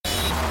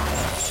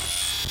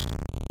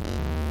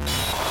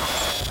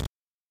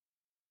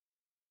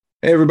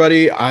Hey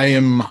everybody, I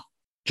am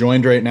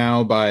joined right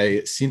now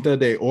by Cinta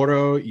de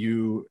Oro.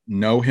 You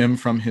know him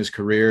from his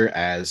career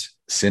as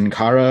Sin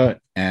Cara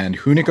and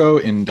Hunico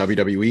in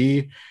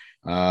WWE.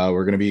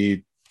 We're going to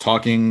be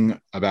talking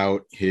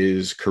about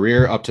his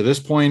career up to this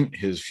point,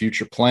 his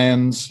future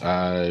plans.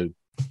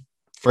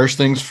 First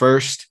things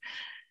first,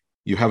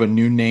 you have a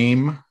new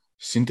name,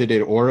 Cinta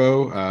de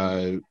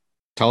Oro.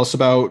 Tell us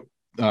about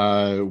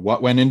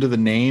what went into the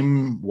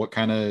name. What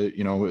kind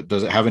of,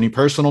 does it have any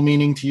personal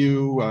meaning to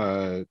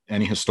you?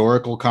 Any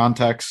historical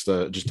context?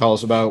 Just tell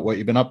us about what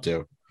you've been up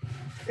to.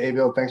 Hey,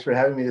 Bill, thanks for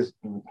having me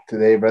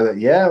today, brother.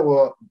 Yeah,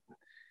 well,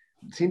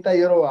 Cinta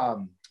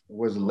Yoro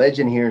was a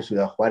legend here in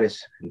Ciudad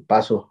Juarez, El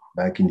Paso,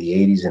 back in the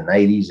 80s and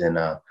 90s.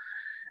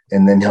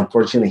 And then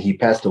unfortunately, he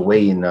passed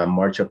away in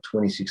March of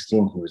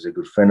 2016. He was a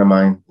good friend of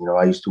mine. You know,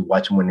 I used to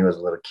watch him when he was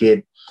a little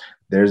kid.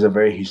 There's a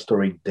very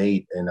historic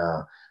date. And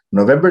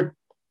November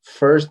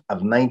 1st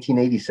of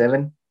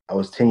 1987, I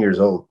was 10 years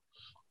old.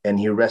 And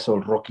he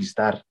wrestled Rocky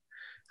Star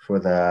for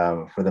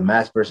the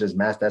mask versus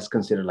mask. That's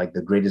considered like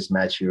the greatest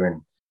match here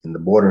in the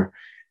border.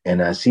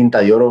 And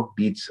Cinta Yoro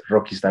beats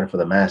Rocky Star for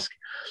the mask.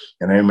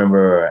 And I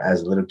remember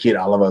as a little kid,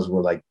 all of us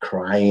were like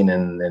crying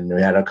and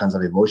we had all kinds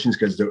of emotions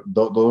because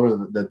those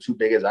were the two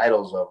biggest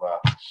idols of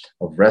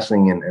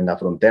wrestling in La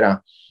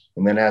Frontera.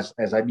 And then as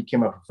I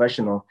became a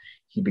professional,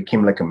 he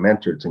became like a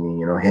mentor to me.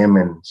 You know, him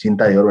and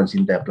Cinta Yoro and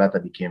Cinta de Plata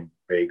became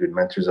very good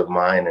mentors of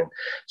mine. And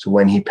so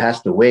when he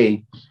passed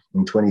away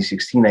in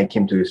 2016, I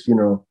came to his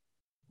funeral,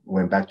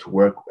 went back to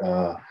work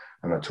on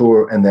a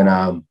tour. And then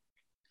I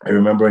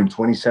remember in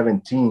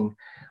 2017,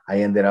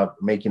 I ended up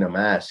making a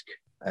mask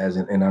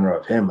in honor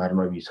of him. I don't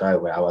know if you saw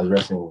it, but I was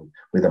wrestling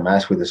with a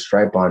mask with a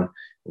stripe on.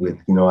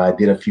 I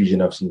did a fusion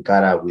of Sin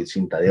Cara with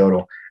Cinta de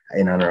Oro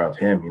in honor of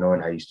him.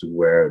 And I used to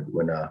wear it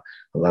when a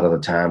lot of the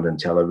times in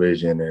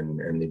television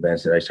and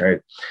events that I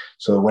started.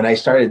 So when I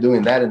started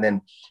doing that, and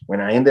then when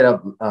I ended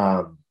up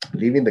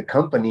leaving the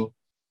company,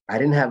 I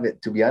didn't have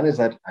it. To be honest,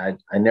 I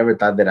never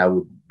thought that I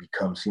would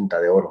become Cinta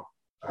de Oro.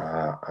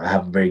 I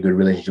have a very good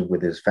relationship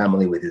with his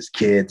family, with his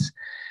kids.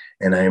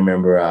 And I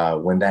remember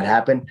when that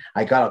happened,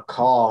 I got a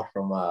call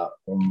from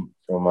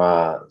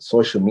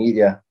social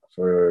media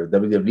for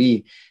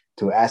WWE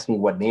to ask me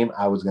what name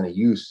I was going to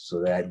use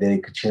so that they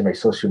could change my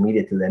social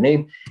media to that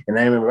name. And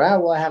I remember,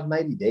 well, I have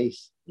 90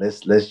 days.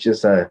 Let's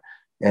just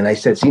and I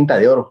said Cinta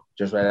de Oro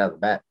just right out of the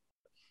bat.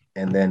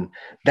 And then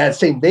that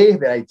same day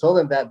that I told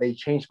them that, they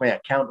changed my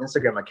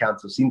Instagram account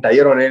to Cinta de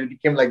Oro, and it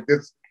became like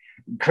this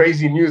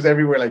crazy news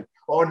everywhere. Like,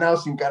 oh, now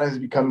Sin Cara is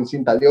becoming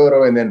Cinta de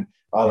Oro, and then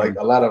like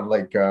a lot of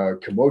like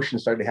commotion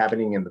started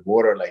happening in the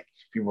border. Like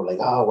people were like,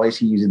 oh, why is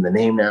he using the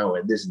name now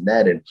and this and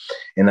that? And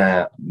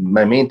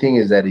my main thing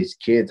is that his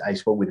kids. I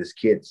spoke with his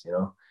kids.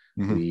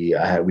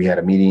 Mhm. We had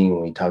a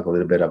meeting. We talked a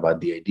little bit about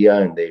the idea,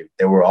 and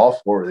they were all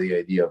for the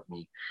idea of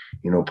me,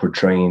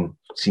 portraying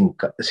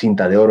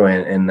Cinta de Oro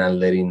and not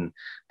letting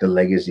the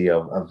legacy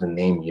of the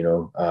name,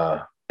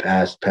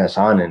 pass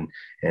on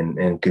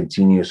and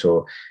continue.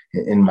 So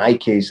in my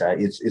case,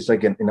 it's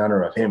like in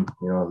honor of him,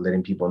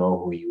 letting people know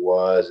who he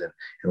was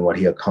and what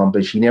he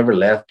accomplished. He never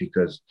left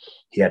because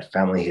he had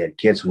family, he had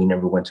kids, so he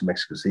never went to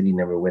Mexico City,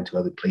 never went to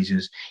other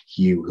places.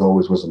 He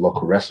always was a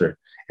local wrestler,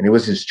 and it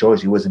was his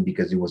choice. It wasn't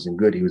because he wasn't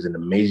good. He was an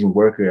amazing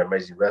worker,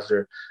 amazing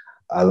wrestler.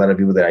 A lot of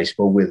people that I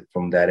spoke with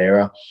from that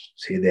era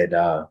say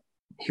that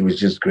he was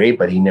just great,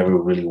 but he never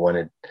really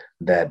wanted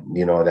that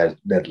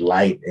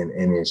light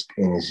in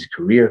his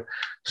career.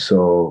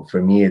 So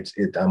for me,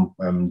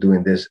 I'm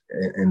doing this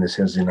in the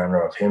sense in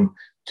honor of him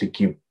to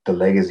keep the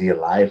legacy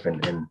alive,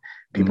 and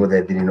people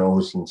that didn't know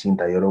who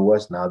Cinta de Oro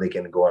was, now they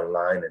can go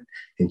online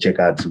and check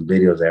out some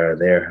videos that are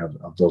there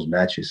of those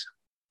matches.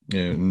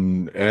 Yeah,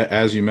 and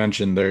as you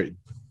mentioned,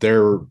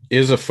 there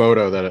is a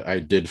photo that I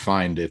did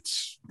find.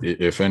 It's,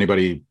 if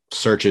anybody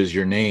searches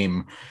your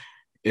name,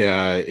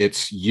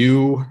 it's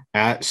you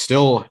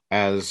still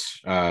as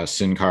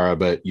Sin Cara,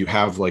 but you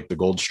have like the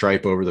gold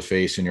stripe over the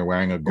face, and you're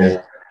wearing a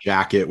gold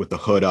jacket with the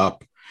hood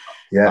up.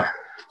 Yeah.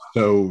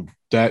 So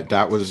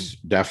that was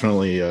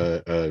definitely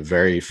a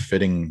very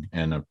fitting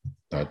and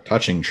a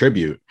touching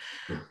tribute.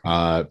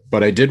 But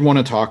I did want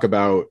to talk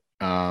about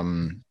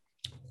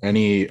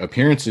any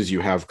appearances you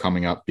have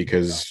coming up,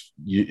 because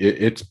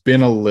it's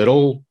been a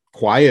little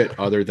quiet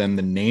other than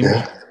the name.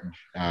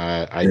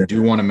 I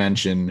do want to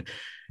mention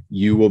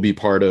you will be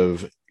part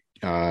of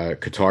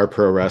Qatar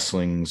Pro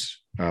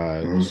Wrestling's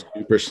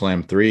Super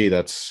Slam 3.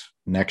 That's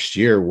next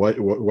year. What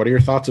are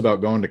your thoughts about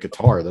going to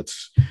Qatar?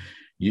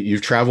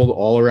 You've traveled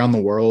all around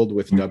the world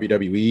with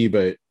WWE,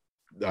 but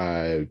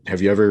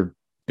have you ever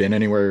been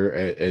anywhere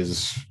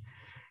as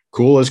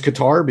cool as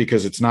Qatar?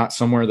 Because it's not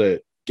somewhere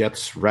that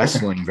gets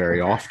wrestling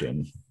very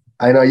often.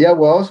 I know. Yeah.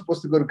 Well, I was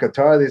supposed to go to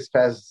Qatar this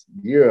past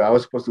year. I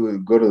was supposed to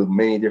go to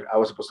I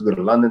was supposed to go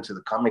to London to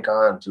the Comic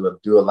Con to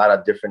do a lot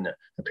of different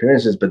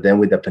appearances. But then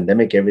with the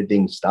pandemic,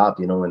 everything stopped,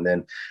 And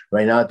then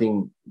right now, I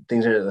think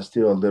things are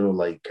still a little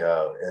like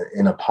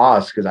in a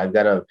pause because I've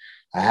got to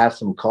I have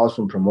some calls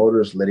from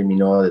promoters letting me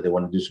know that they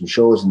want to do some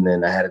shows. And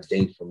then I had a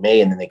date for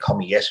May, and then they called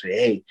me yesterday.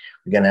 Hey,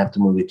 we're going to have to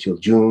move it till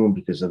June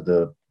because of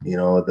the,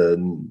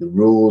 the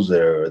rules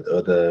or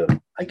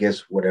the, I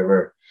guess,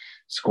 whatever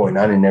is going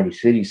on in every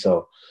city.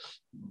 So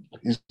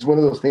it's one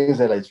of those things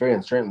that it's very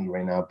uncertain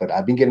right now, but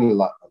I've been getting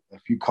a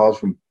few calls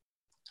from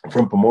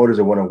promoters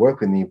that want to work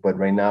with me. But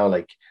right now,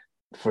 like,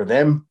 for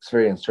them, it's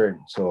very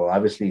uncertain. So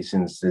obviously,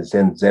 since they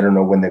don't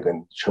know when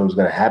the show's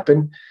going to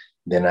happen,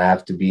 then I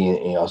have to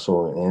be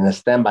also in a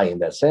standby in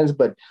that sense.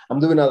 But I'm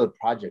doing other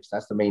projects.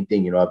 That's the main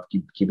thing. I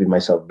keep keeping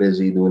myself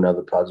busy, doing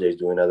other projects,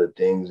 doing other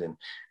things,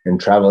 and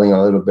traveling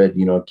a little bit.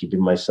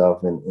 Keeping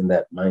myself in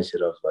that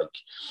mindset of like,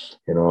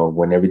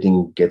 when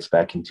everything gets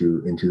back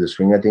into the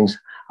swing of things,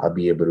 I'll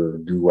be able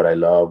to do what I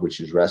love, which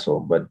is wrestle.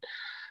 But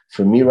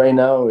for me right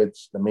now,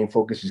 it's the main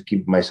focus is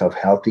keeping myself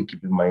healthy,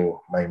 keeping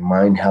my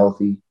mind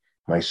healthy,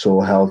 my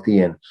soul healthy,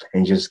 and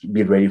just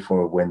be ready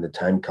for when the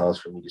time comes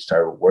for me to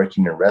start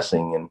working and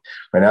wrestling. And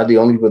right now, the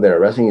only people that are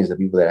wrestling is the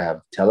people that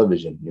have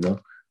television.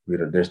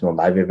 There's no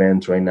live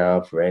events right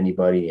now for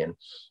anybody. And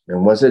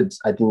once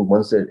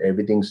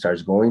everything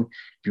starts going,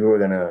 people are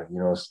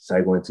gonna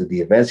start going to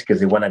the events because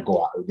they want to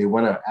go out. They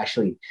want to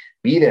actually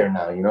be there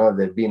now.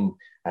 They've been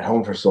at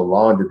home for so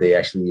long that they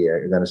actually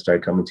are going to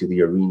start coming to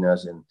the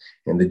arenas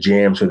and the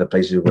gyms or the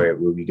places where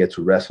we get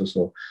to wrestle.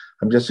 So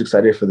I'm just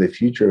excited for the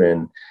future,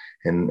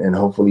 and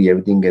hopefully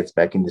everything gets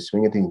back in the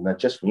swing of things, not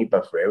just for me,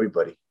 but for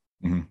everybody.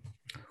 Mm-hmm.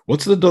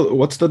 What's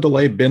the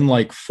delay been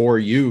like for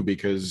you?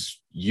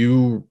 Because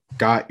you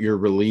got your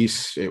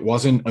release, it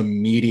wasn't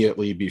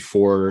immediately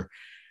before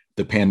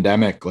the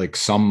pandemic. Like,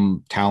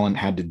 some talent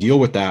had to deal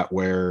with that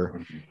where,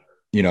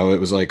 it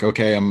was like,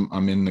 okay,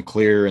 I'm in the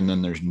clear, and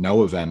then there's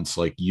no events.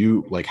 Like,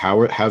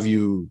 how have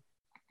you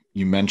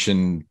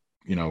mentioned,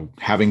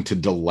 having to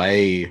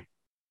delay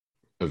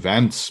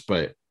events,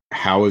 but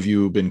how have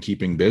you been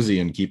keeping busy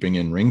and keeping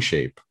in ring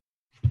shape?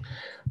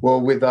 Well,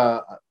 with I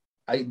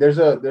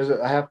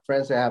have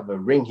friends that have a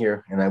ring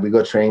here, and we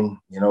go train,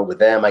 with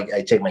them. I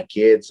take my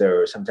kids,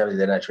 or sometimes if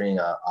they're not training,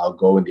 I'll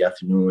go in the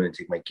afternoon and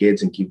take my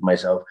kids and keep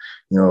myself,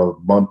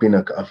 bumping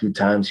a few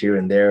times here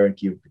and there, and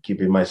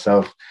keeping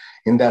myself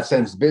in that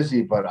sense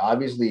busy. But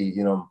obviously,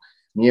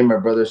 me and my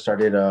brother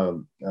started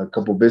a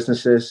couple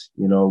businesses,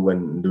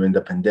 when during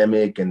the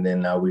pandemic, and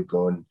then now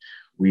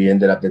we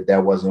ended up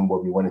that wasn't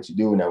what we wanted to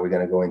do. Now we're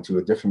going to go into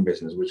a different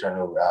business, which I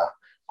know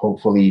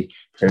hopefully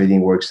if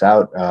everything works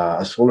out,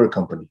 a solar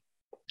company.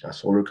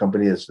 That's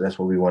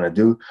what we want to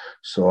do.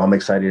 So I'm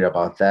excited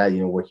about that,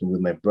 working with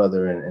my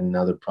brother and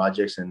other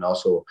projects. And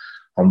also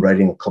I'm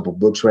writing a couple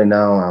books right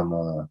now.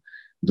 I'm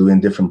doing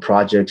different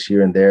projects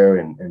here and there,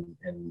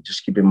 and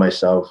just keeping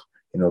myself,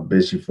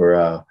 busy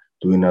for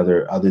doing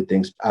other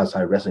things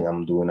outside wrestling.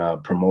 I'm doing a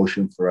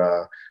promotion for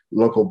a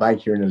local bank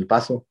here in El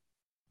Paso.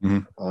 Mm-hmm.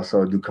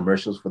 Also do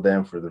commercials for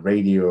them, for the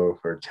radio,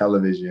 for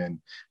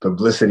television,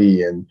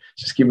 publicity, and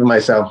just keeping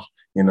myself,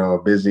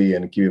 busy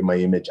and keeping my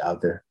image out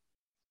there.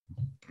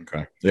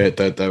 Okay. Yeah,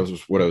 that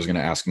was what I was going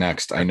to ask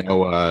next. I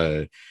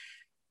know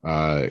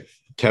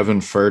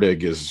Kevin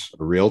Fertig is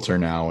a realtor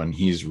now, and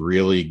he's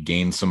really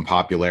gained some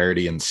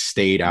popularity and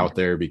stayed out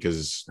there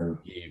because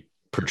he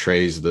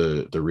portrays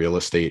the real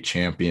estate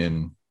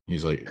champion.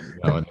 He's like,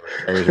 and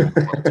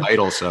the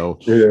title. So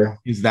yeah.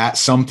 Is that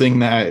something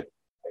that,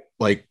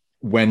 like,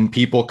 when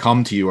people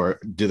come to you, or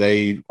do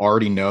they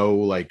already know,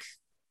 like,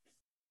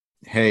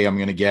 hey, I'm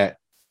going to get,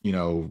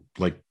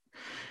 like,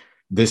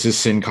 this is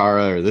Sin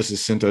Cara or this is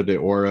Cinto de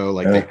Oro,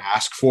 like, they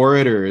ask for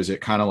it? Or is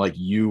it kind of like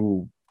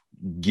you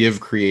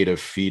give creative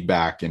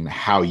feedback and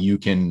how you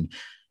can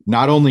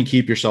not only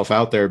keep yourself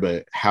out there,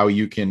 but how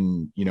you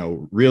can,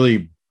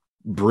 really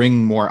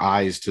bring more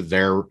eyes to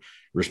their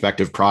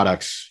respective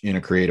products in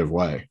a creative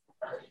way?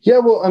 Yeah,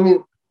 well, I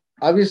mean,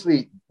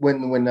 obviously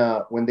when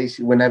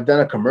I've done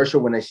a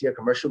commercial, when I see a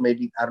commercial,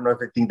 maybe, I don't know if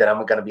they think that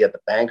I'm going to be at the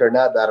bank or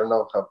not. I don't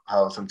know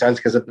how sometimes,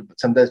 because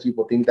sometimes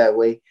people think that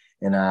way.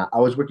 And I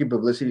was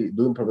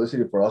doing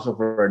publicity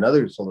for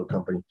another solar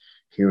company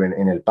here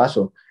in El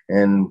Paso.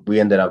 And we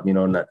ended up,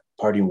 not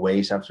parting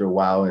ways after a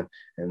while.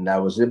 And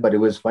that was it. But it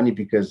was funny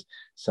because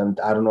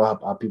I don't know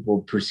how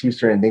people perceive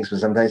certain things, but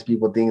sometimes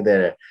people think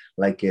that,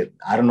 like,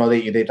 I don't know,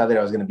 they thought that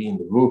I was going to be in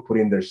the roof,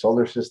 putting their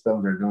solar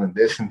system, they're doing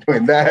this and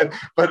doing that.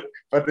 But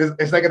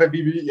it's not going to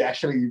be me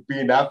actually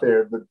being out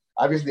there. But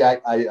obviously,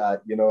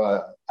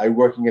 I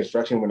work in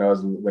construction when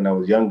I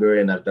was younger,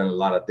 and I've done a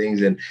lot of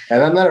things, and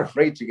I'm not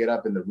afraid to get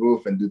up in the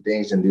roof and do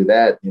things and do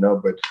that,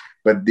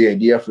 But the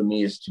idea for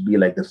me is to be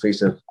like the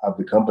face of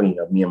the company,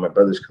 of me and my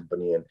brother's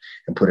company,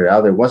 and put it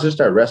out there. Once I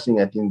start wrestling,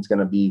 I think it's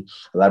gonna be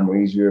a lot more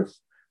easier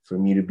for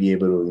me to be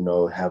able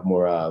to, have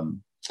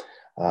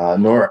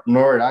more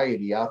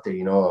notoriety out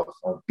there,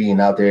 of being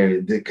out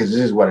there, because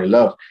this is what I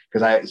love.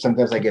 Because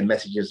sometimes I get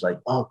messages like,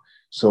 oh,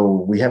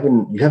 so you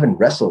haven't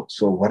wrestled.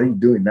 So what are you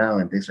doing now?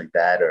 And things like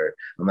that. Or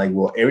I'm like,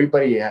 well,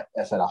 everybody is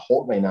at a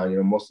halt right now. You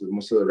know, most of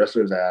the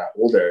wrestlers are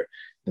older.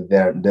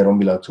 They don't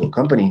belong to a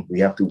company. We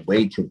have to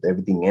wait till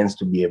everything ends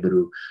to be able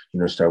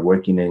to, start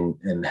working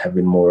and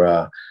having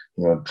more,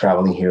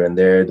 traveling here and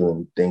there,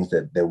 doing things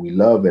that we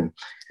love.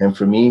 And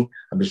for me,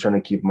 I'm just trying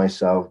to keep my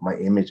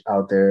image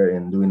out there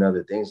and doing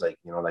other things like,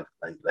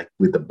 like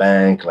with the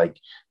bank, like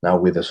now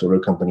with the solar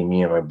company,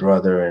 me and my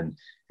brother,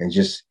 and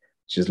just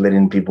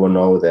letting people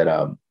know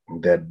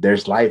that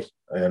there's life,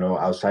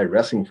 outside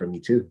wrestling for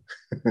me too.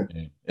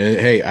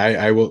 Hey,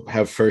 I will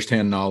have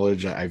firsthand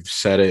knowledge. I've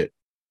said it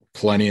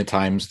plenty of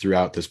times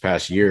throughout this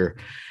past year.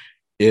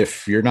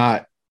 If you're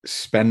not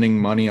spending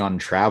money on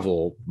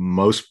travel,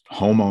 most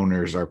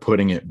homeowners are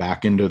putting it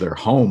back into their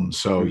home.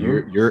 So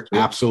you're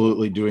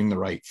absolutely doing the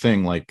right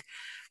thing. Like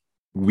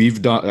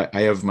we've done,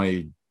 I have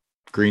my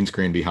green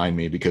screen behind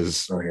me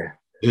because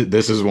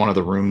this is one of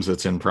the rooms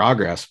that's in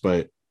progress.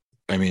 But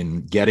I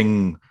mean,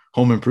 getting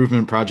home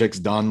improvement projects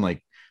done,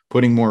 like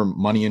putting more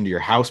money into your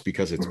house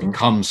because it's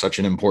become such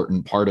an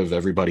important part of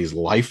everybody's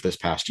life this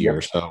past year.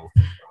 Yep. So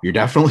you're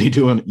definitely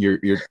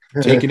you're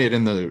taking it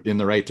in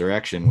the right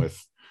direction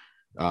with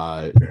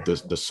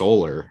the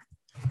solar.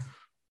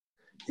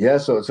 Yeah.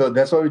 So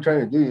that's what we're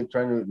trying to do. You're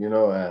trying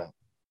to,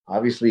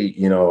 obviously,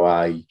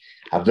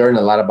 I've learned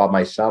a lot about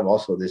myself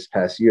also this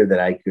past year that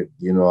I could,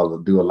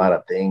 do a lot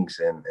of things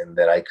and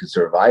that I could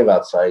survive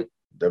outside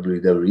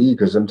WWE,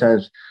 because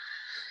sometimes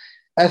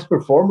as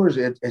performers,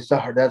 that's the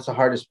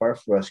hardest part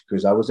for us,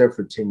 because I was there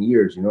for 10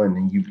 years, and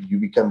then you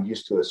become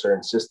used to a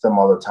certain system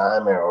all the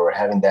time, or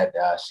having that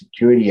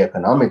security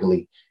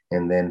economically.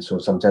 And then so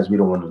sometimes we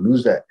don't want to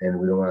lose that, and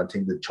we don't want to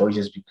take the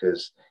choices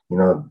because,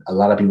 a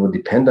lot of people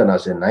depend on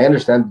us. And I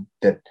understand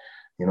that,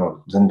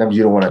 sometimes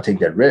you don't want to take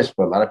that risk,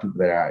 but a lot of people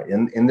that are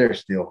in there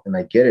still, and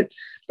I get it.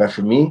 But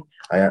for me,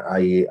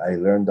 I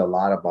learned a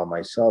lot about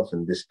myself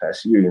in this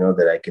past year,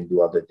 that I can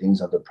do other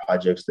things, other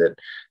projects that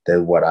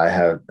what I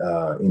have,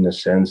 in a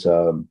sense,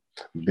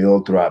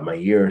 built throughout my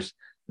years.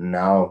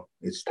 Now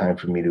it's time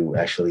for me to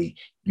actually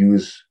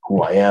use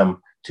who I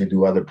am to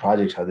do other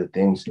projects, other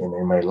things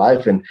in my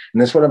life. And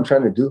that's what I'm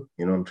trying to do.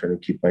 I'm trying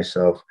to keep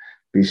myself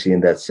busy in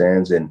that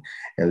sense, and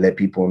let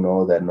people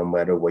know that no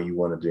matter what you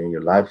want to do in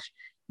your life,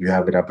 you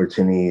have an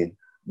opportunity,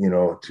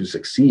 to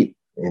succeed.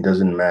 It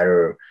doesn't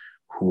matter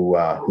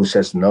who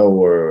says no,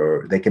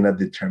 or they cannot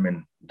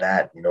determine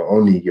that,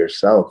 only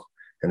yourself.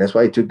 And that's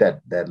why I took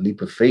that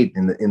leap of faith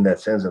in that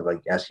sense of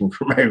like asking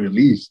for my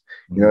release.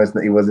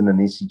 It wasn't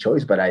an easy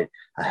choice, but I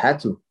had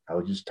to. I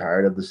was just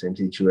tired of the same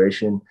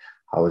situation.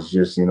 I was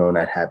just,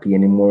 not happy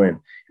anymore.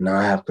 And now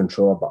I have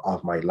control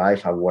of my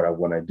life, of what I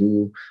want to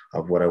do,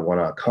 of what I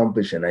want to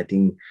accomplish. And I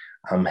think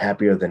I'm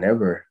happier than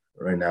ever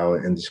right now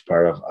in this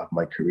part of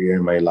my career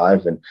and my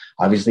life. And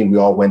obviously we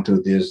all went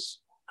through this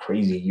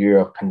crazy year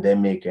of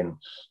pandemic, and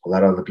a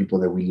lot of the people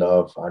that we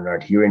love are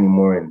not here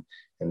anymore. And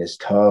it's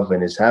tough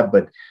and it's hard,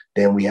 but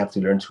then we have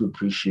to learn to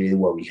appreciate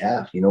what we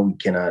have. We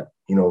cannot,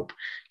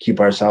 keep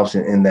ourselves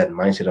in that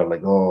mindset of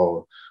like,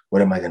 oh,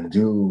 what am I going to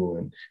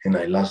do? And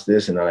I lost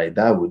this and I like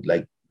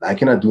that. I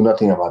cannot do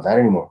nothing about that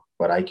anymore,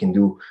 but I can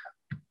do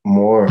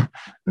more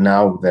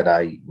now that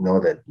I know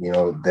that,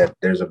 that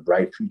there's a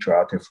bright future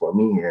out there for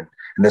me. And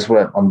that's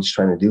what I'm just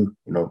trying to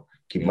do,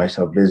 keep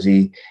myself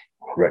busy,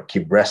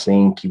 keep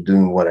wrestling, keep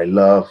doing what I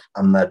love.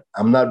 I'm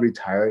not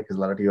retired, because a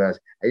lot of people ask,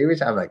 every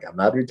time, like, I'm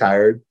not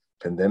retired,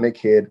 pandemic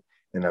hit,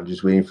 and I'm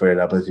just waiting for an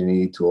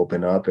opportunity to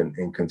open up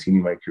and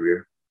continue my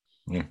career.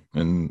 Yeah.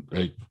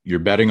 And you're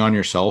betting on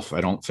yourself.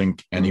 I don't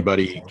think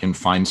anybody can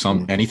find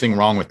anything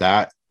wrong with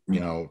that.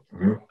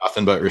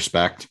 Nothing but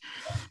respect.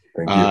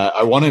 Thank you.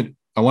 I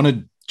want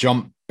to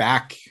jump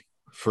back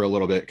for a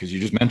little bit, because you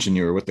just mentioned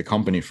you were with the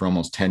company for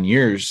almost 10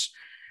 years,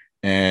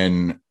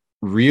 and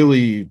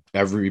really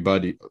a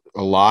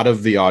lot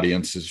of the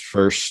audience's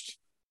first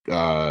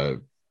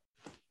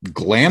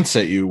glance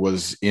at you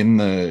was in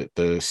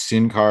the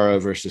Sin Cara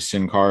versus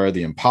Sin Cara,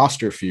 the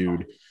imposter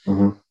feud.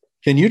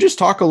 Can you just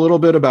talk a little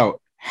bit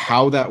about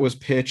how that was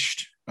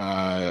pitched?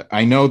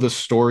 I know the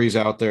stories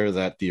out there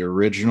that the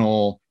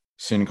original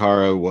Sin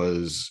Cara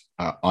was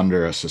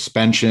under a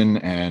suspension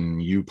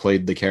and you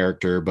played the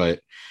character, but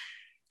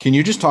can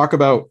you just talk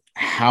about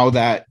how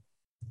that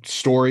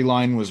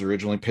storyline was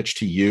originally pitched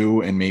to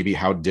you, and maybe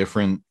how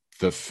different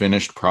the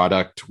finished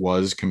product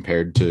was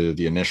compared to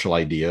the initial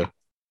idea?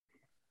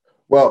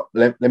 Well,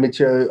 let me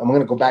tell you, I'm going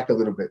to go back a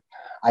little bit.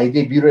 I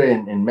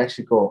debuted in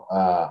Mexico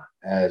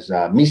as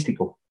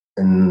Místico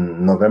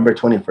in November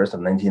 21st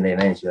of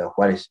 1989 in Ciudad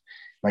Juárez.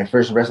 My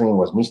first wrestling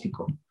was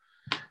Místico.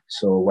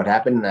 So what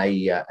happened,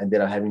 I ended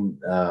up having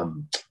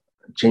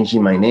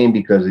changing my name,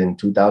 because in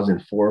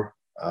 2004,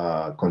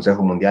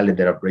 Consejo Mundial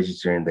ended up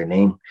registering the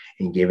name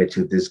and gave it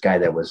to this guy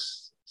that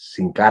was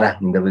Sin Cara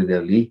in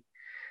WWE.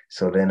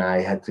 So then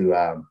I had to,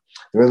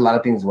 there was a lot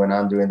of things went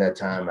on during that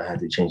time. I had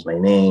to change my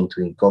name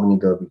to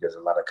Incognito, because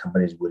a lot of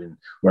companies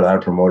a lot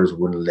of promoters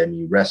wouldn't let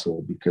me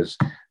wrestle, because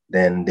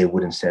then they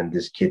wouldn't send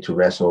this kid to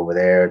wrestle over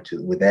there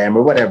with them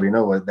or whatever,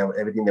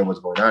 everything that was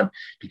going on,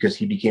 because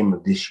he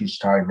became this huge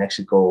star in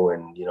Mexico,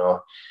 and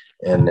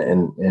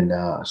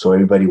so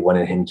everybody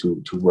wanted him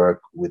to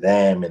work with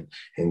them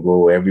and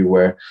go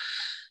everywhere.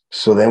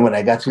 So then when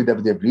I got to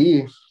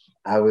WWE,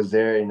 I was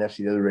there in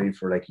FCW already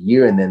for like a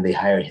year, and then they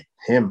hired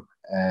him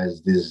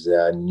as this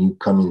new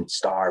coming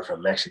star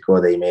from Mexico.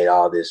 They made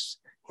all this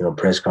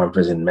press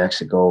conference in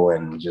Mexico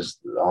and just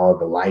all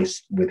the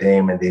lights with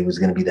him, and he was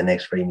going to be the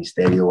next Rey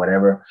Mysterio or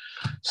whatever.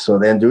 So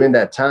then during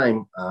that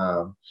time,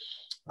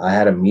 I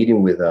had a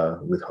meeting with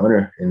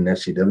Hunter in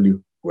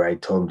FCW where I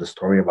told him the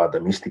story about the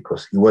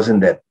Mysticos. It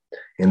wasn't that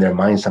in their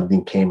mind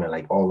something came and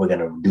like, oh, we're going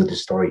to do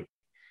this story.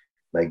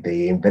 Like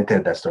they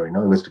invented that story.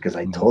 No, it was because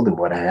I told him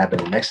what had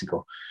happened in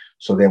Mexico.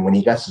 So then when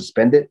he got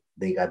suspended,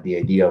 they got the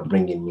idea of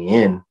bringing me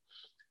in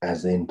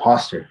as the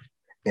imposter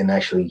and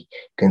actually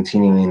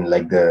continuing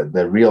like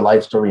the real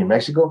life story in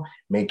Mexico,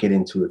 make it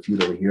into a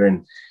feud over here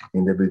in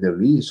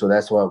WWE. So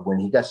that's why when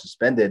he got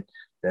suspended,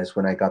 that's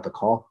when I got the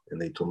call and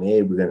they told me,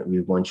 hey,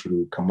 we want you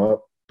to come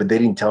up. But they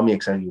didn't tell me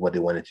exactly what they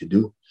wanted to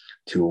do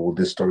to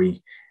this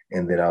story.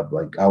 Ended up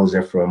like I was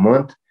there for a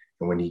month.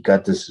 And when he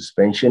got the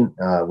suspension,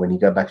 when he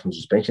got back from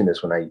suspension,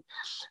 that's when I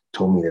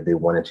told me that they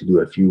wanted to do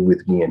a feud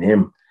with me and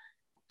him.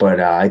 But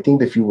I think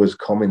the feud was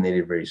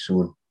culminated very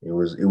soon. It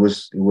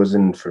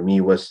wasn't for me.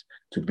 It was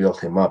to build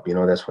him up.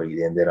 That's why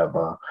he ended up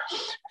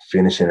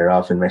finishing it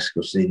off in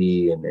Mexico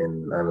City and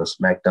on a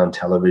SmackDown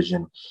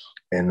television.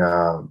 And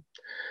I'm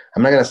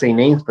not gonna say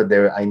names, but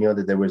I know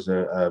that there was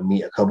a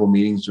couple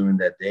meetings during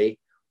that day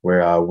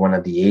where one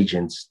of the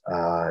agents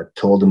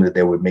told him that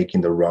they were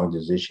making the wrong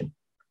decision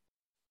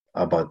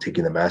about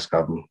taking the mask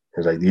off me.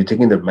 It's like, you're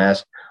taking the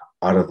mask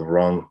out of the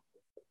wrong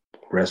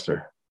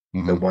wrestler.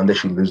 Mm-hmm. The one that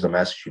should lose the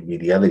mask should be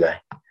the other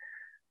guy.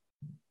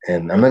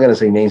 And I'm not going to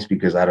say names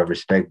because out of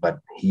respect, but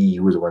he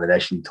was the one that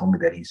actually told me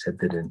that. He said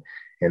that,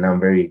 and I'm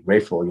very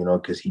grateful,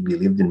 because he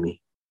believed in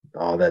me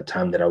all that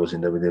time that I was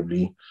in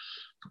WWE.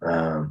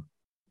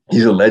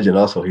 He's a legend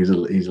also. He's a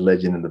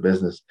legend in the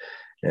business.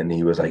 And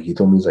he was like, he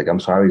told me, he's like, I'm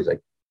sorry. He's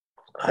like,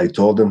 I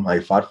told them I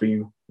fought for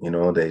you. They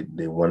don't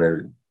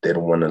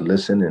want to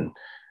listen,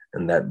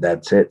 and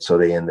that's it.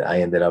 So I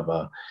ended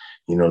up,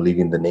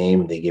 leaving the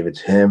name. They gave it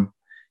to him.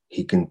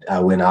 I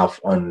went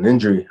off on an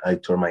injury. I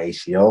tore my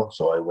ACL.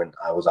 So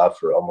I was out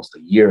for almost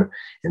a year.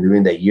 And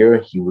during that year,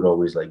 he would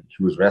always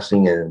he was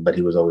wrestling but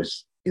he was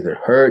always either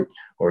hurt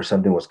or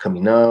something was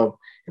coming up.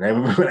 And I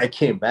remember when I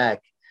came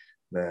back,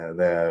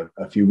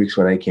 a few weeks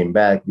when I came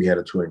back, we had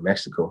a tour in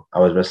Mexico. I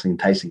was wrestling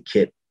Tyson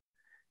Kidd.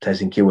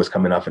 Tyson Kidd was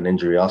coming off an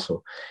injury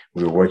also.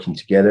 We were working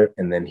together,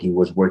 and then he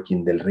was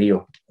working Del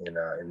Rio in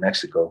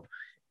Mexico.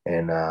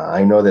 And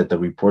I know that the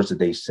reports that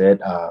they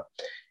said,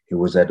 it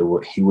was that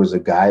he was a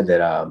guy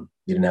that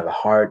didn't have a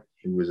heart.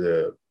 He was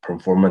a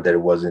performer that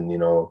wasn't,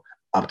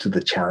 up to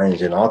the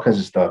challenge and all kinds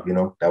of stuff.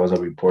 That was a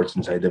reports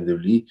inside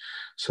WWE.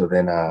 So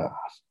then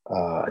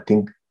I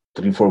think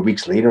 3-4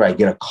 weeks later, I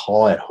get a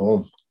call at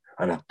home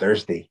on a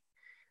Thursday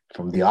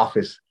from the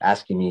office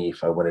asking me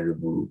if I wanted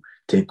to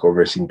take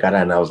over Sin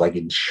Cara. And I was like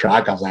in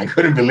shock. I was like, I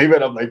couldn't believe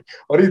it. I'm like,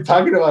 what are you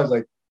talking about? I was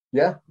like,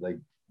 yeah, like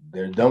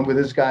they're done with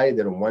this guy.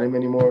 They don't want him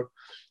anymore.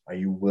 Are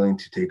you willing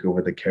to take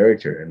over the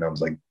character? And I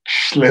was like,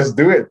 let's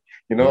do it.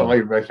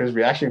 My first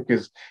reaction,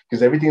 because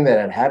everything that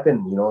had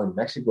happened, in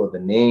Mexico, the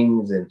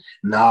names, and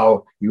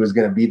now he was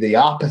going to be the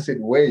opposite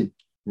way,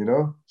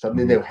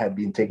 something that had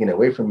been taken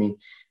away from me.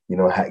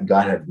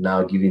 God had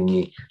now given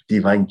me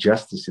divine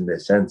justice in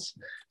that sense.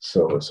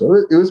 So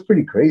it was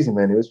pretty crazy,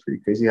 man. It was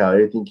pretty crazy how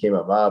everything came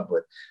about,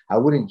 but I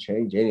wouldn't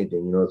change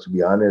anything, to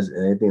be honest,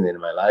 anything in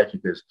my life,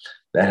 because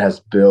that has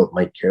built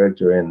my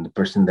character and the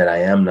person that I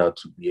am now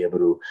to be able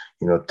to,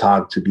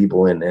 talk to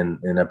people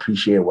and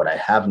appreciate what I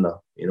have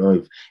now.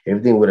 If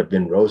everything would have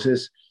been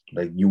roses,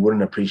 like you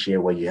wouldn't appreciate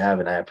what you have.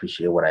 And I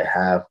appreciate what I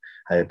have.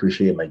 I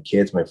appreciate my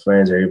kids, my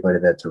friends, everybody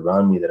that's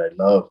around me that I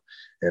love.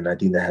 And I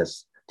think that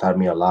has taught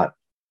me a lot.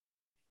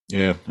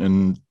 Yeah.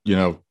 And,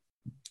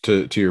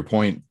 to your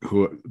point,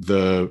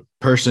 the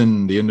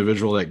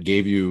individual that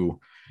gave you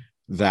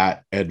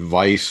that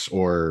advice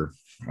or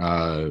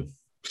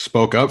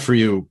spoke up for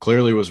you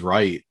clearly was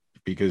right,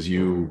 because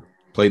you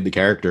played the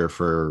character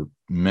for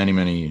many,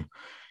 many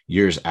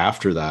years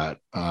after that.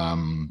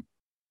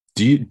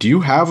 Do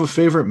you have a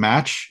favorite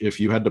match,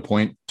 if you had to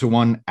point to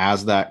one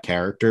as that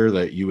character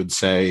that you would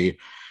say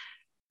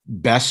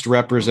best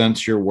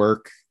represents your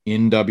work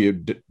in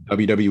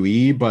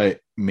WWE, but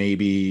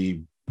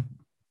maybe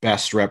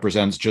best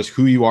represents just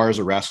who you are as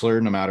a wrestler,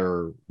 no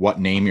matter what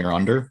name you're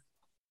under?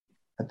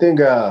 I think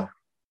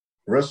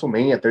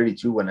WrestleMania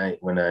 32, when I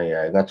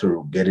got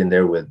to get in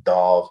there with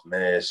Dolph,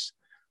 Miz,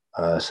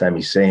 Sami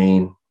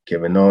Zayn,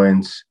 Kevin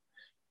Owens,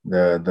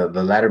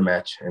 the ladder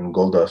match, and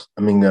Goldust.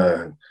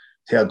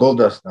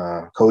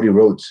 Goldust, Cody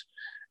Rhodes.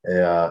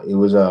 It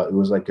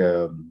was like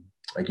I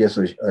guess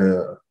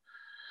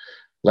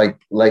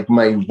like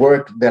my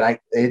work that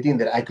anything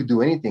that I could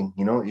do anything,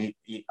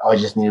 all I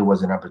just needed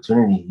was an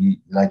opportunity.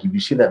 If you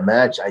see that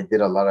match, I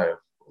did a lot of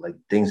like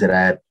things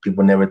that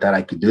people never thought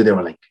I could do. They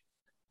were like,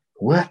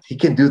 what? He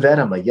can do that?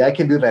 I'm like, yeah, I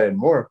can do that and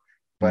more.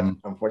 But Mhm.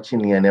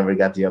 unfortunately, I never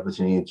got the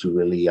opportunity to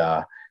really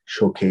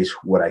showcase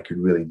what I could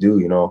really do.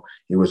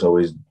 It was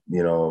always,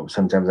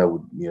 sometimes I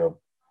would,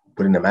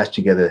 putting the match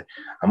together.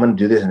 I'm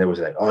gonna do this, and they was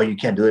like, oh, you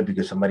can't do it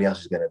because somebody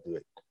else is gonna do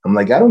it. I'm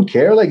like, I don't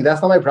care. Like,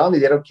 that's not my problem.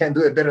 They can't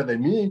do it better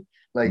than me.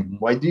 Like, Mhm.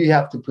 why you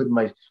have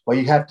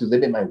to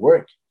limit my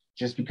work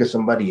just because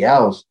somebody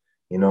else,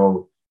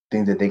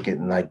 think that they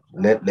can like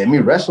let me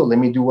wrestle, let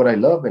me do what I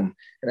love, and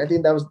I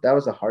think that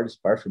was the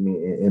hardest part for me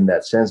in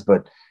that sense.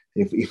 But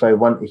if I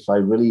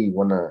really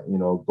want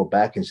to go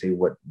back and say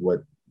what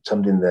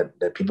something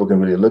that people can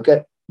really look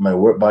at my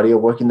work body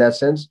of work in that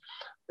sense,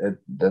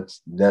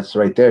 that's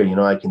right there.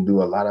 I can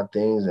do a lot of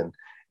things,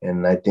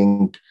 and I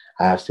think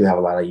I have still have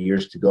a lot of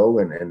years to go,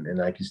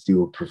 and I can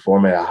still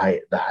perform at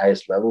the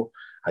highest level.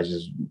 I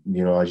just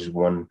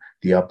won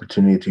the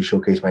opportunity to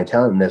showcase my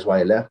talent, and that's why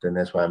I left, and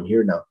that's why I'm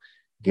here now,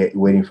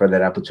 waiting for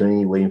that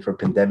opportunity, waiting for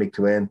pandemic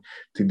to end,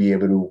 to be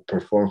able to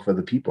perform for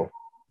the people.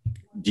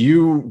 Do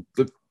you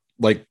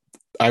like?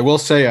 I will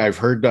say I've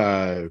heard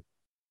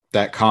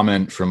that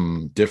comment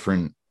from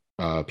different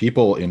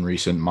people in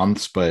recent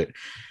months, but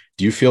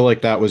do you feel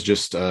like that was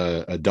just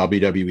a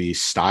WWE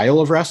style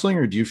of wrestling,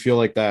 or do you feel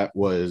like that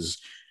was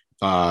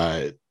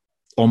uh,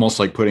 almost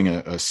like putting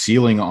a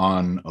ceiling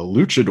on a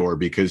luchador?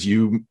 Because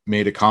you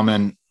made a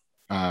comment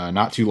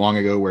not too long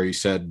ago where you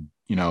said,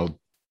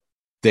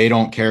 they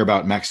don't care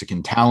about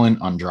Mexican talent.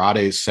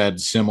 Andrade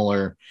said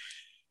similar.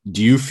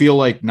 Do you feel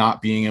like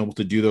not being able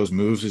to do those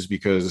moves is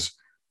because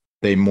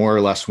they more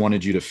or less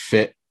wanted you to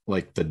fit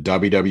like the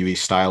WWE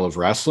style of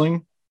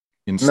wrestling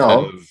instead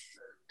No, of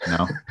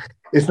no?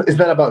 it's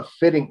not about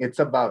fitting. It's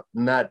about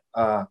not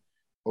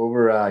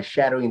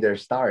overshadowing their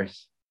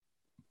stars.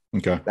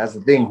 Okay. That's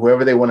the thing.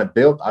 Whoever they want to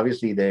build,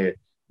 obviously they're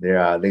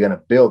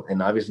gonna build,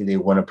 and obviously they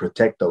want to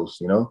protect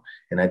those.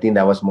 And I think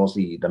that was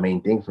mostly the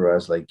main thing for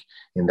us, like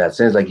in that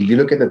sense. Like if you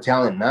look at the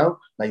talent now,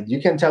 like you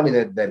can't tell me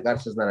that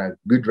Garza's not a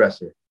good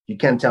wrestler. You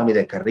can't tell me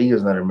that Carrillo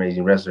is not an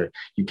amazing wrestler.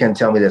 You can't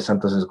tell me that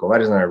Santos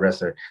Escobar is not a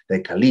wrestler.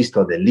 That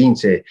Kalisto, that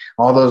Lince,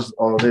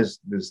 all these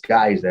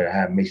guys that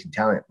have amazing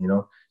talent.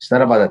 It's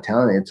not about the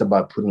talent. It's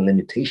about putting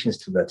limitations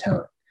to the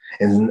talent,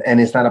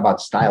 and it's not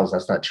about styles.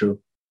 That's not true.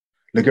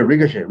 Look at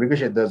Ricochet.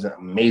 Ricochet does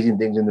amazing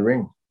things in the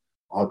ring,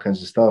 all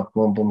kinds of stuff,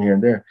 boom, boom, here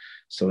and there.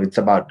 So it's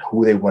about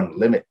who they want to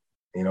limit,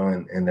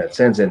 in that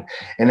sense. And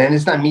then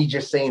it's not me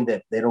just saying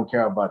that they don't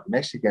care about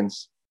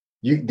Mexicans.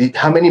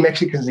 How many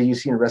Mexicans do you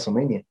see in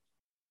WrestleMania?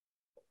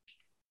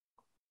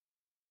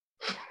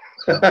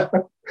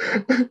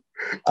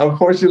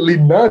 Unfortunately,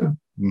 none.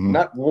 Mm-hmm.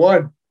 Not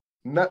one.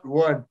 Not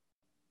one.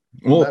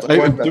 Well, Not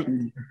one.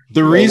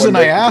 the Not reason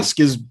one I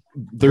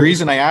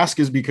Mexican. ask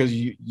is because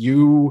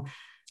you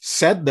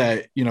said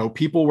that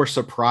people were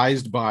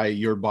surprised by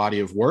your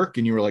body of work,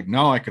 and you were like,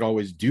 no, I could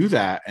always do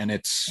that, and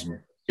it's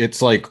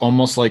like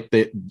almost like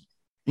that,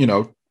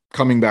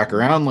 coming back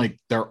around, like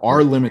there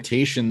are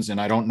limitations,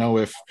 and I don't know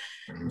if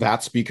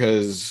that's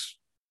because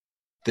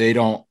they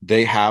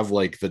have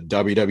like the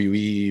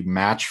WWE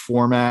match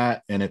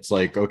format, and it's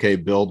like, okay,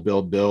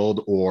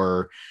 build,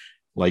 or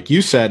like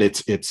you said,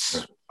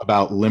 it's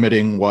about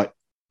limiting what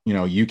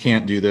you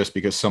can't do this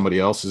because somebody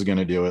else is going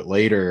to do it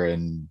later.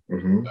 And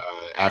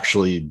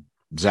actually,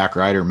 Zack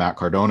Ryder, Matt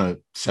Cardona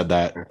said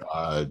that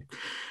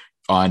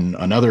on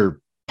another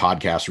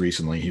podcast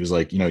recently. He was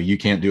like, you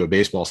can't do a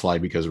baseball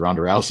slide because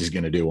Ronda Rousey's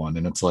going to do one,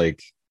 and it's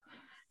like,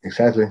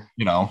 exactly,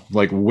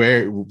 like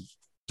where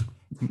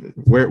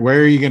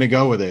are you going to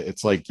go with it?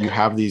 It's like you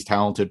have these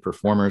talented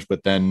performers,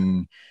 but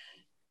then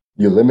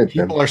you limit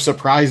them. People are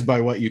surprised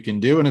by what you can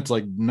do, and it's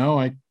like, no,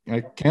 I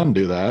can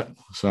do that.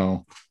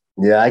 So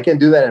yeah, I can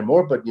do that and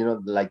more. But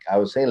like I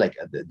was saying, like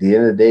at the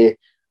end of the day,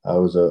 I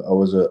was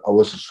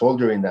a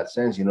soldier in that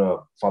sense.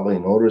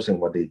 Following orders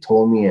and what they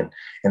told me, and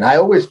I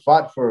always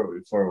fought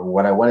for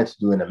what I wanted to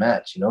do in a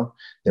match.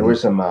 There were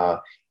some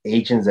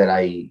agents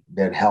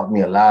that helped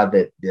me a lot,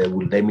 that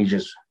would let me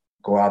just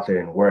go out there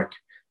and work.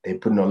 They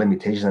put no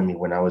limitations on me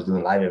when I was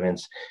doing live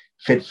events.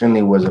 Fit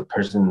Finley was a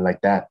person like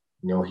that.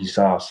 He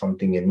saw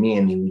something in me,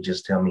 and he would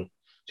just tell me,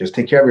 just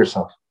take care of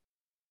yourself.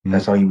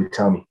 That's all he would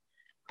tell me.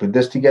 Put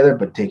this together,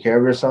 but take care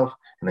of yourself,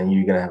 and then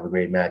you're going to have a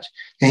great match.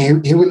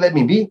 And he would let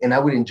me be, and I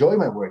would enjoy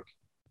my work.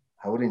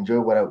 I would enjoy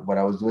what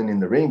I was doing in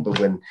the ring. But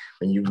when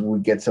you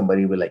would get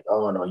somebody with like,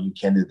 oh, no, you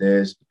can't do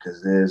this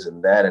because this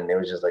and that, and they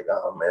were just like,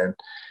 oh, man.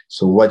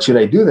 So what should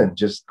I do then?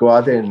 Just go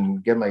out there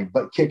and get my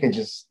butt kicked and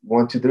just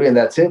 1, 2, 3, and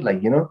that's it.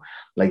 Like,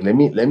 like let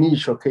me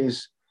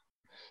showcase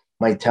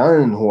my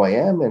talent and who I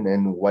am,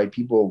 and why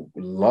people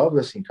love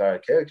the Sin Cara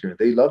character.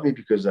 They love me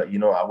because, I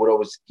would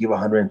always give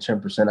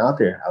 110% out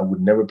there. I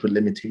would never put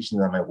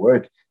limitations on my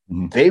work.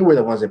 Mm-hmm. They were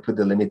the ones that put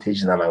the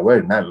limitations on my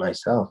work, not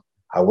myself.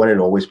 I wanted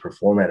to always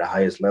perform at the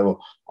highest level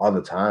all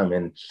the time.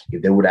 And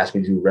if they would ask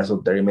me to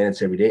wrestle 30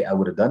 minutes every day, I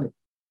would have done it.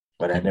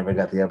 But I never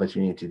got the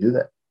opportunity to do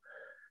that.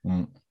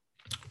 Mm-hmm.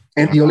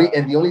 And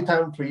the only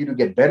time for you to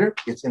get better,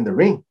 it's in the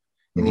ring.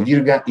 And if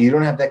you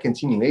don't have that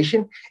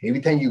continuation,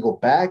 every time you go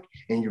back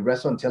and you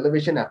wrestle on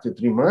television after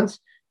 3 months,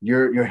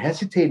 you're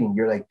hesitating.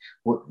 You're like,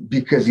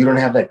 because you don't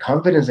have that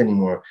confidence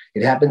anymore.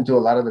 It happened to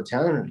a lot of the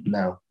talent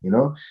now.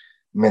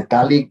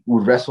 Metallic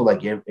would wrestle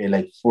like 4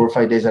 or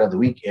 5 days out of the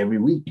week, every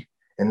week,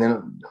 and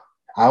then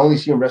I only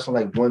see him wrestle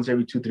like once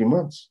every 2-3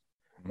 months.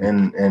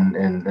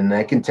 And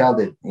I can tell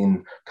that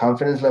in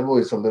confidence level,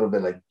 it's a little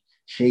bit like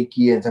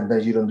shaky, and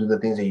sometimes you don't do the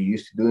things that you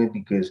used to do it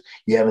because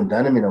you haven't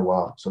done them in a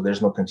while. So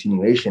there's no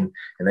continuation.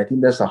 And I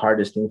think that's the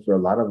hardest thing for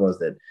a lot of us,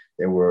 that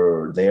they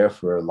were there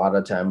for a lot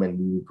of time and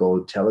we would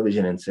go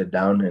television and sit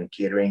down and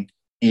catering,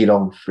 eat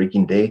all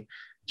freaking day,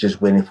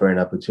 just waiting for an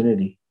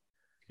opportunity.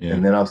 Yeah.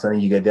 And then all of a sudden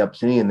you get the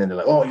opportunity and then they're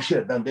like, oh, you should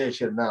have done this,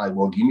 should have done. Like,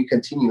 well, give me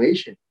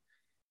continuation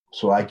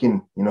so I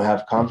can,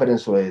 have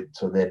confidence so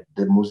that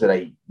the moves that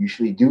I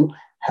usually do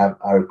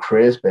are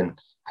crisp and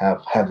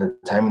have the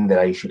timing that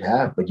I should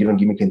have, but you don't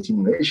give me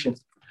continuation.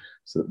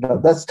 So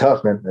that's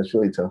tough, man. That's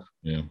really tough.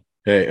 Yeah.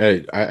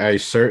 Hey, I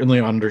certainly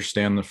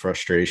understand the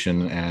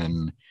frustration,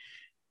 and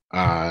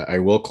I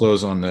will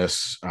close on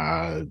this.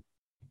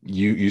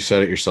 You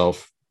said it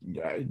yourself.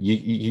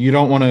 You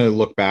don't want to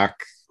look back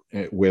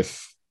with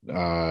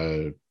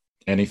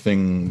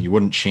anything. You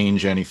wouldn't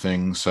change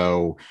anything.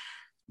 So,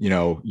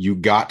 you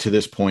got to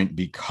this point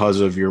because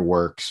of your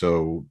work.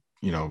 So,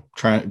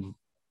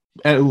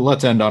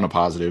 let's end on a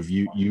positive.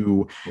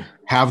 You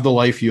have the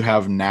life you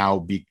have now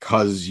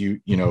because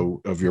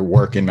of your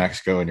work in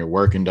Mexico and your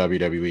work in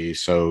WWE.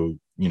 So,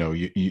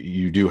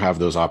 you do have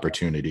those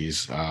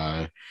opportunities.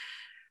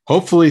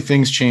 Hopefully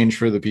things change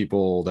for the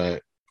people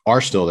that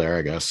are still there,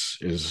 I guess,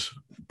 is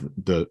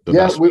the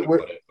best way to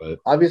put it. But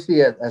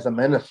obviously, as a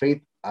man of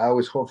faith, I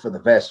always hope for the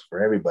best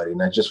for everybody,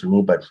 not just for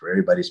me, but for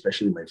everybody,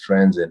 especially my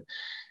friends.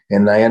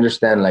 And I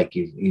understand, like,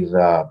 if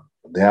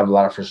they have a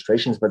lot of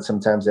frustrations, but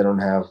sometimes they don't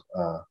have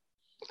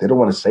they don't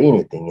want to say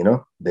anything,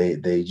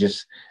 they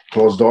just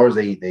close doors.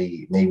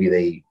 They maybe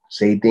they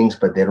say things,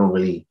 but they don't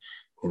really,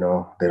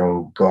 they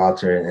don't go out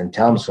there and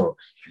tell them. So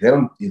if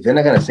they're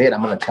not going to say it,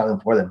 I'm going to tell them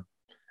for them.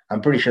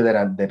 I'm pretty sure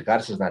that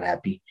Garza's not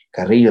happy.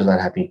 Carrillo's not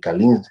happy.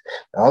 Kalin,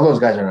 all those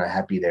guys are not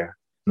happy there.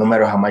 No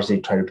matter how much they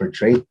try to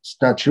portray, it's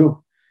not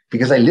true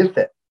because I lived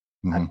that.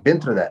 Mm-hmm. I've been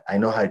through that. I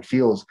know how it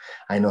feels.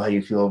 I know how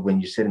you feel when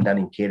you're sitting down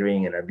in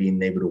catering and are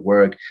being able to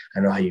work.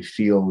 I know how you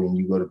feel when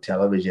you go to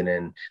television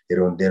and they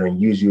don't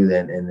use you.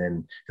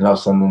 And all of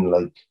a sudden,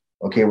 like,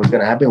 okay, what's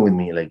gonna happen with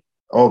me? Like,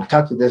 oh,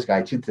 talk to this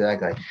guy, talk to that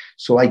guy.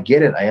 So I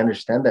get it. I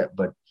understand that.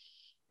 But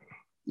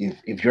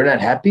if you're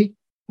not happy,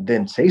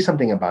 then say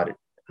something about it.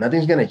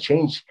 Nothing's gonna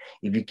change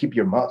if you keep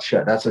your mouth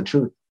shut. That's the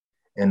truth.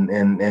 And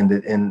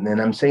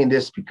I'm saying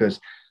this because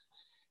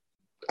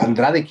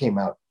Andrade came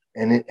out.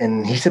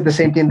 And he said the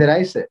same thing that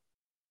I said.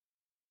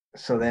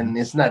 So then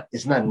it's not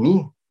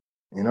me,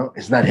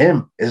 it's not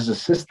him. It's the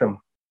system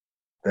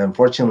that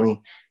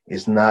unfortunately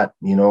is not,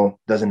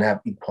 doesn't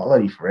have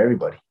equality for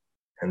everybody.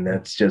 And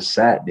that's just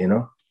sad,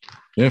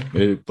 Yeah,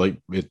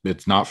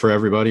 it's not for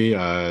everybody.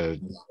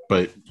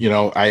 But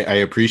I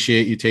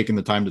appreciate you taking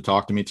the time to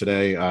talk to me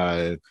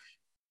today.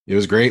 It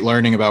was great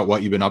learning about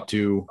what you've been up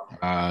to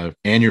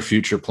and your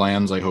future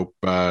plans. I hope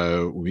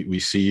we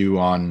see you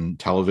on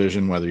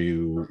television, whether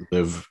you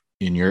live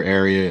in your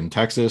area in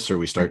Texas or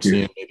we start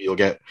seeing, maybe you'll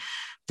get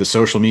the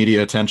social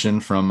media attention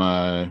from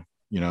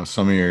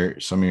some of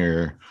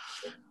your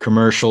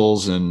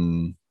commercials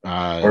and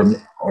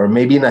or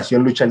maybe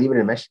Nación Lucha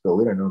Libre in Mexico.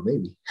 We don't know,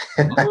 maybe.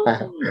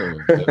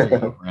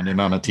 Running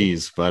on a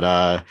tease,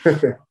 but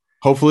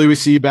hopefully we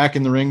see you back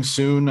in the ring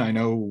soon. I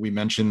know we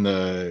mentioned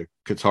the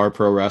Qatar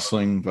Pro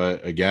Wrestling,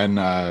 but again,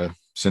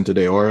 Cinta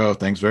de Oro,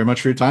 thanks very much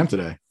for your time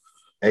today.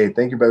 Hey,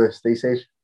 thank you, brother. Stay safe.